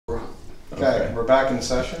Okay, we're back in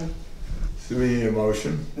session. So we need a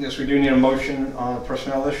motion? Yes, we do need a motion on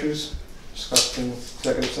personnel issues discussed in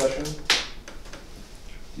executive session.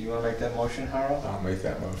 Do you want to make that motion, Harold? I'll make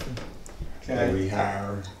that motion. Okay. We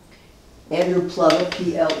hire Andrew Pleva,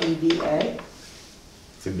 Pleva,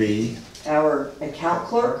 to be, our account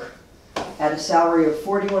clerk, at a salary of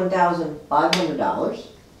 $41,500.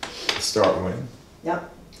 start when? Yep.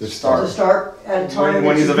 To To start. start at a time When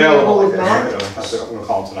that's he's available, with I Matt, guess. I'm gonna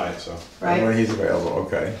call him tonight, so. right? When he's available,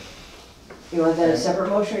 okay. You want that as a separate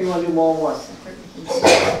motion, or you want to do them all at once?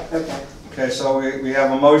 Okay. Okay, so we have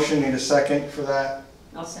a motion, need a second for that.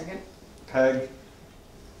 I'll second. Peg?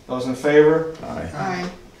 Those in favor? Aye. Aye.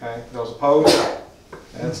 Okay, those opposed?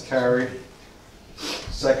 That's carried.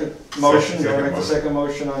 Second motion, you want to make the second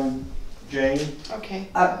motion on Jane, Okay.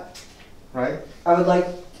 right? I would like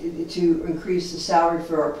to increase the salary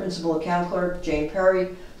for our principal account clerk, Jane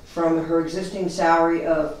Perry, from her existing salary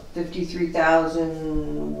of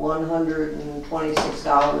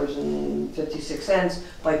 $53,126.56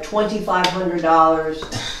 by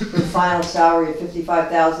 $2,500 for the final salary of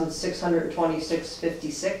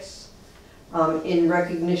 $55,626.56. In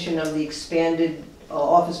recognition of the expanded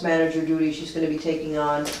office manager duty she's going to be taking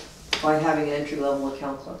on by having an entry-level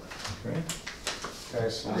account clerk. Okay. Okay,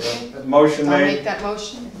 so we have a motion I'll make made. that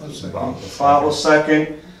motion. Bob will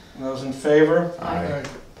second. Those in favor? Aye.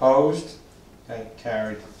 Opposed? Okay,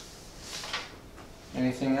 carried.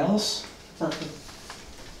 Anything else? Nothing.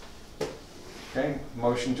 Okay,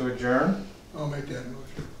 motion to adjourn. I'll make that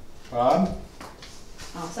motion. Bob?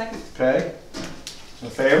 I'll second. Peg? In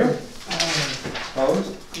favor?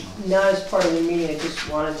 Opposed? Not as part of the meeting, I just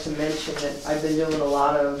wanted to mention that I've been doing a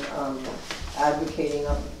lot of advocating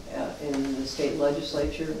up in the state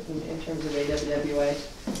legislature in terms of AWWA.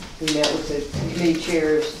 We met with the committee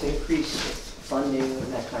chairs to increase funding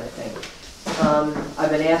and that kind of thing. I've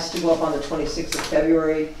been asked to go up on the 26th of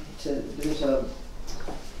February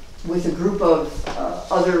with a group of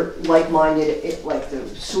other like-minded, like the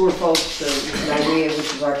sewer folks, the NIDA,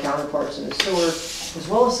 which is our counterparts in the sewer, as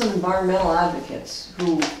well as some environmental advocates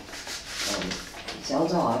who, it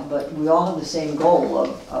sounds odd, but we all have the same goal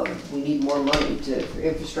of we need more money for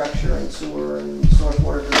infrastructure and sewer and source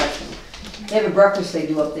water direction. They have a breakfast they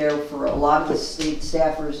do up there for a lot of the state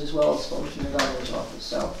staffers as well as folks from the governor's office.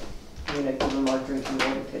 So I'm going to give them our drinking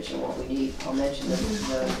water pitch and what we need. I'll mention them.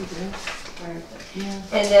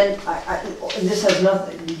 And then and this has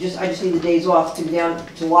nothing. I just need the days off to go down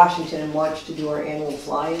to Washington in March to do our annual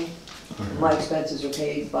flying. My expenses are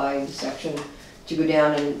paid by the section to go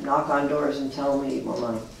down and knock on doors and tell them we need more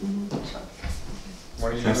money. So.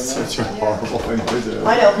 What are you doing That's now? such a horrible thing to do.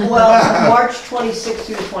 I know. Well, March 26th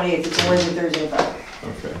through the 28th. It's a Wednesday, Thursday, and Friday.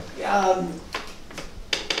 Okay. Yeah,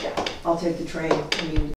 I'll take the train. I mean,